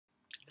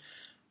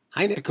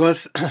Hi,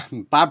 Nicholas.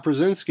 Bob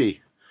Brzezinski.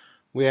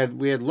 We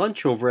had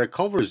lunch over at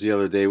Culver's the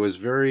other day. It was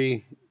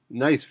very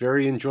nice,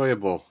 very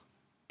enjoyable,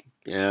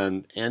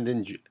 and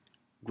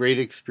great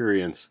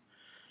experience.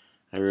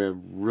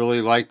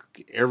 Really like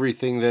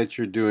everything that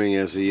you're doing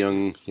as a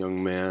young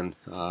man.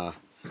 I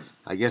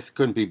guess it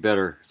couldn't be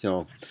better.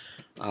 So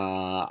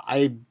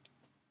I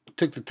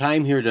took the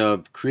time here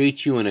to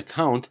create you an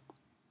account.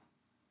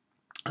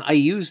 I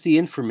used the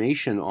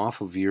information off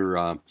of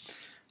your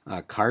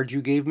card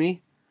you gave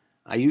me.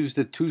 I used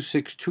the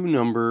 262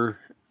 number.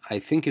 I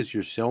think is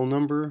your cell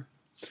number.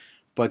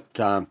 But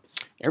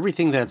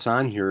everything that's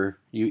on here,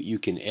 you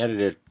can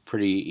edit it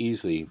pretty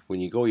easily.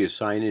 When you go, you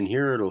sign in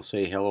here, it'll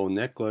say Hello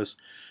Nicholas.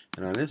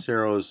 And on this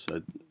arrow is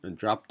a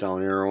drop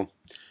down arrow.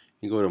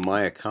 You go to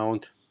My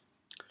Account,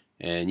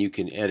 and you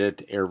can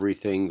edit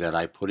everything that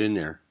I put in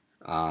there.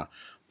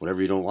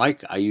 Whatever you don't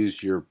like, I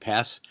use your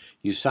pass.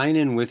 You sign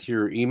in with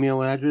your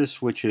email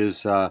address, which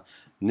is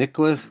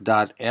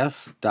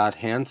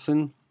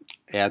nicholas.s.hansen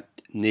at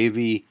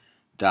navy.mil.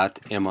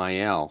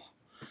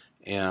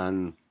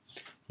 And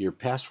your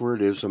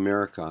password is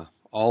America,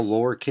 all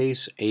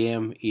lowercase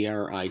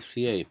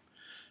America.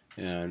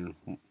 And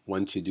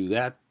once you do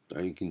that,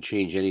 you can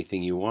change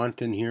anything you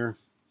want in here.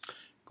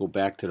 Go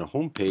back to the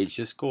home page,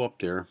 just go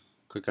up there,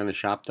 click on the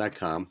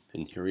shop.com,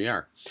 and here we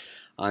are.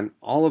 On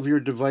all of your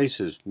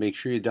devices, make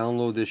sure you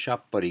download the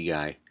Shop Buddy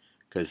guy,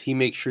 because he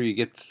makes sure you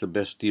get the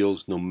best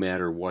deals no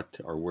matter what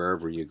or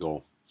wherever you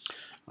go.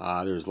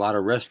 There's a lot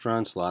of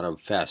restaurants, a lot of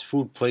fast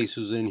food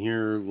places in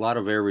here, a lot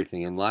of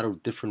everything, and a lot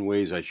of different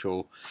ways I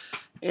show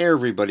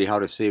everybody how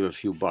to save a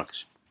few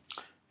bucks.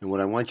 And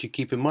what I want you to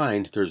keep in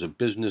mind, there's a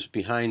business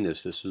behind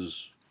this. This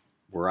is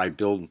where I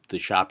build the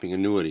shopping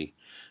annuity.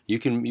 You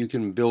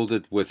can build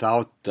it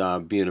without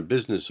being a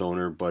business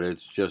owner, but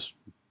it's just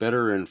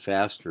better and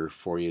faster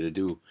for you to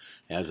do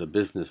as a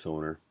business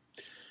owner.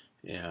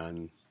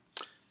 And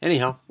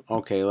anyhow,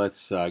 okay,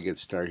 let's get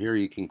started here.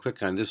 You can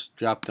click on this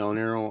drop down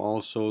arrow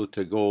also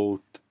to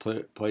go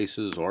to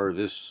places, or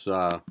this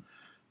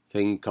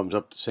thing comes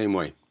up the same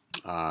way.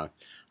 I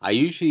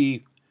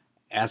usually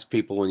ask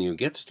people when you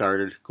get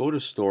started, go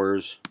to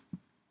stores,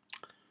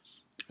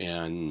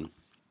 and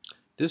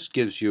this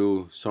gives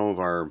you some of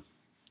our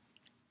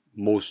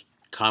most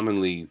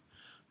commonly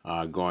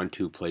gone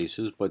to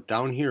places. But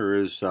down here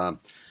is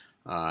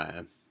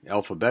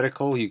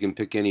alphabetical. You can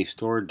pick any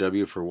store: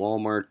 W for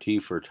Walmart, T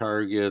for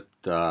Target,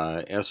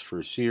 S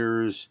for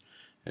Sears,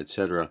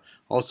 etc.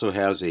 Also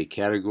has a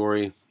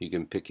category. You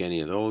can pick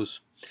any of those.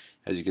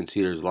 As you can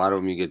see, there's a lot of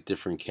them you get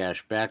different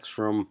cash backs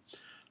from.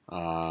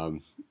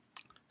 Um,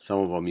 some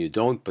of them you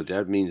don't, but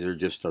that means they're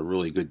just a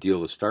really good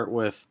deal to start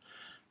with.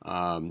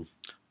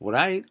 What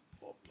I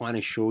want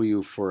to show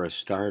you for a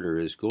starter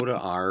is go to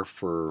R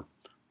for,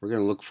 we're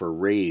going to look for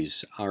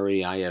Raise,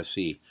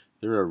 R-A-I-S-E.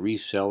 They're a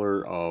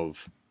reseller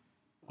of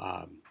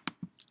um,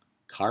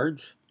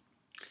 cards.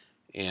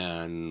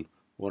 And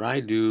what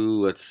I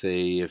do, let's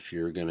say if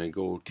you're going to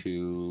go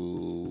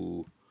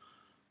to,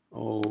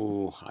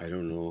 I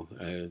don't know,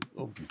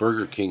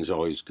 Burger King's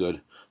always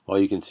good. All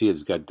you can see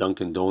is it's got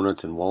Dunkin'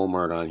 Donuts and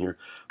Walmart on here.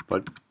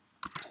 But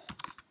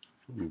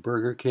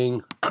Burger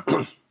King,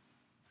 you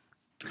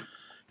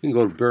can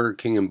go to Burger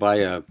King and buy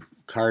a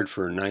card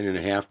for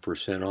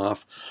 9.5%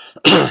 off.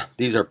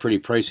 These are pretty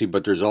pricey,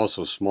 but there's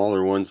also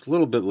smaller ones, a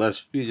little bit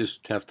less. You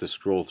just have to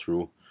scroll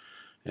through,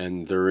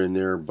 and they're in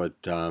there. But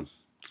still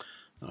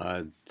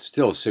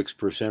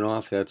 6%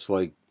 off. That's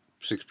like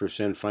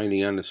 6%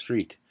 finding on the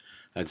street.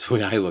 That's the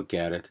way I look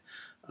at it.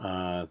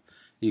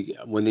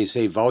 When they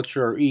say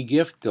voucher or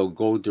e-gift, they'll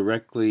go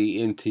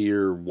directly into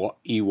your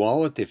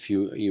e-wallet if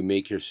you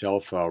make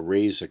yourself a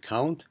Raise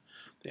account,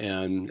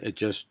 and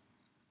it's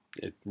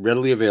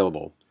readily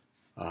available.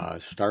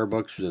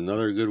 Starbucks is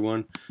another good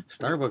one.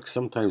 Starbucks,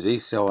 sometimes they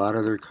sell out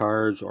of their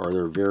cards, or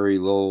they're very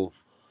low,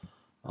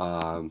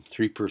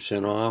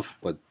 3% off,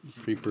 but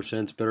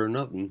 3% is better than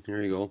nothing.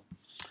 Here you go.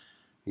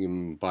 You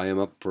can buy them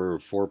up for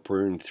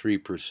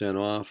 4.3%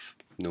 off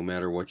no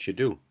matter what you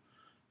do.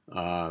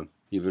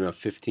 Even a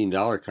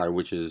 $15 card,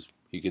 which is,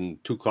 you can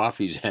two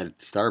coffees at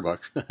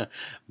Starbucks.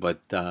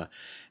 But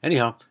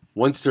anyhow,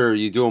 once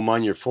you do them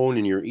on your phone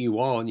and your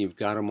e-wallet, you've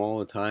got them all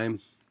the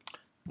time.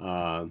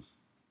 I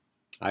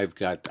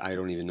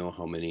don't even know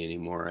how many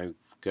anymore. I've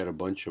got a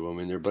bunch of them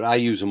in there, but I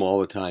use them all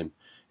the time.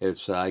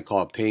 I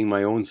call it paying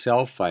my own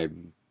self. I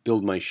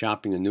build my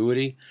shopping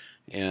annuity,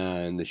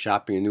 and the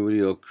shopping annuity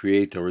will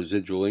create a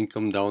residual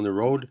income down the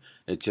road.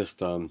 It's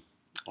just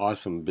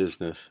awesome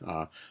business.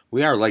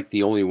 We are like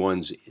the only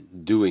ones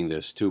doing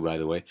this too, by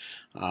the way.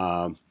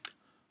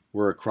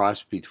 We're a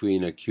cross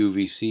between a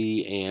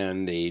QVC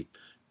and a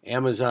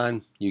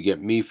Amazon. You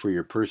get me for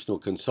your personal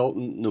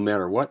consultant no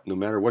matter what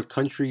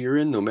country you're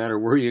in, no matter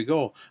where you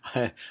go.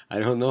 I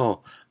don't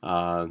know.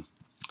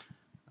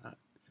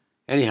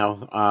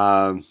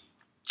 Anyhow,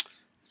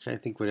 so I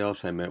think what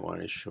else I might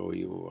want to show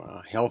you.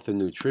 Health and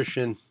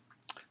nutrition.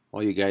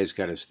 All you guys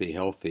got to stay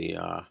healthy.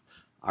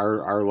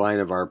 Our line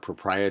of our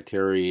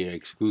proprietary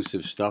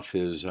exclusive stuff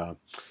is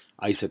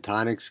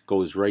Isotonics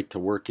goes right to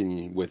work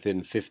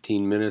within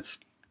 15 minutes,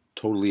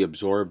 totally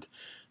absorbed.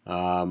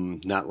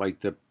 Not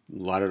like a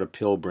lot of the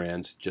pill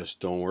brands just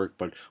don't work,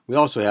 but we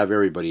also have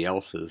everybody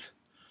else's.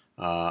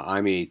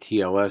 I'm a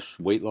TLS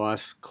weight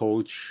loss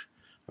coach.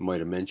 I might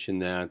have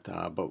mentioned that,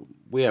 but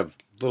we have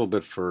a little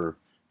bit for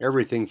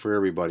everything for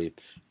everybody.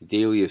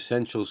 Daily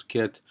Essentials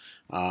Kit.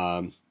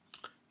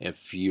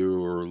 If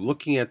you're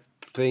looking at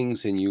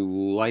things and you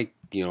like,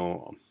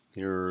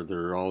 here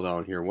they're all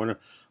down here. One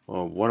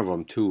of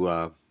them too.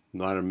 A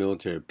lot of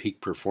military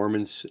peak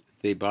performance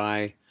they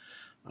buy.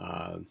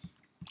 Uh,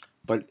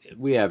 but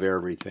we have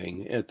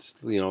everything. It's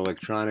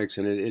electronics,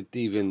 and it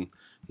even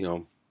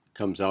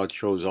comes out,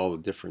 shows all the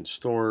different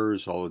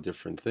stores, all the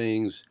different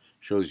things,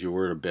 shows you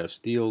where the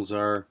best deals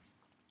are.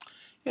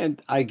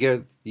 And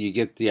you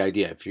get the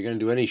idea. If you're going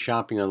to do any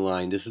shopping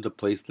online, this is the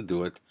place to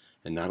do it.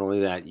 And not only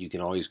that, you can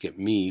always get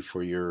me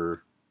for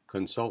your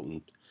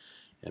consultant.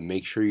 And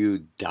make sure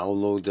you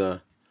download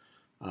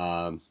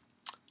the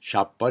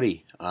Shop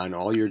Buddy on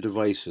all your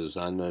devices,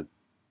 on the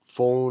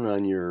phone,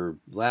 on your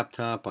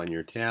laptop, on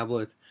your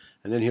tablet,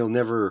 and then he'll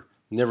never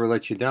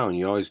let you down.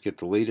 You always get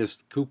the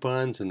latest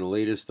coupons and the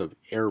latest of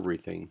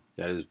everything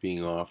that is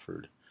being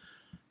offered.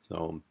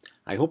 So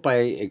I hope I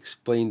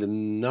explained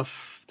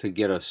enough to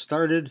get us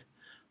started.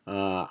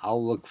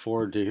 I'll look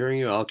forward to hearing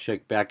you. I'll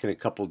check back in a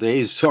couple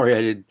days. Sorry,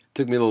 it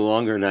took me a little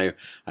longer, and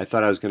I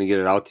thought I was going to get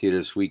it out to you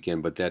this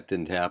weekend, but that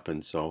didn't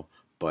happen. So,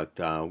 but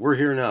we're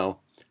here now.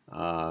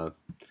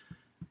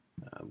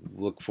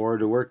 Look forward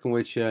to working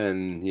with you,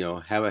 and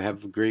have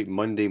a great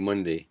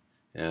Monday.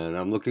 And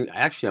I'm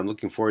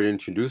looking forward to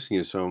introducing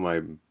you to some of my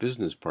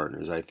business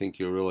partners. I think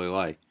you'll really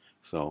like.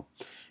 So,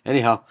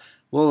 anyhow,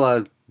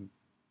 we'll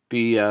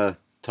be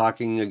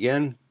talking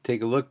again.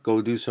 Take a look.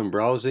 Go do some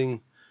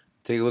browsing.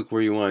 Take a look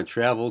where you want to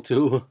travel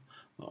to.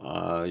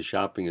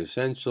 Shopping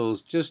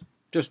essentials. Just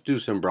do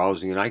some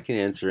browsing, and I can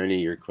answer any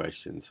of your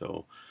questions.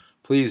 So,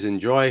 please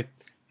enjoy.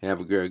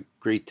 Have a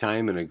great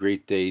time and a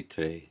great day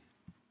today.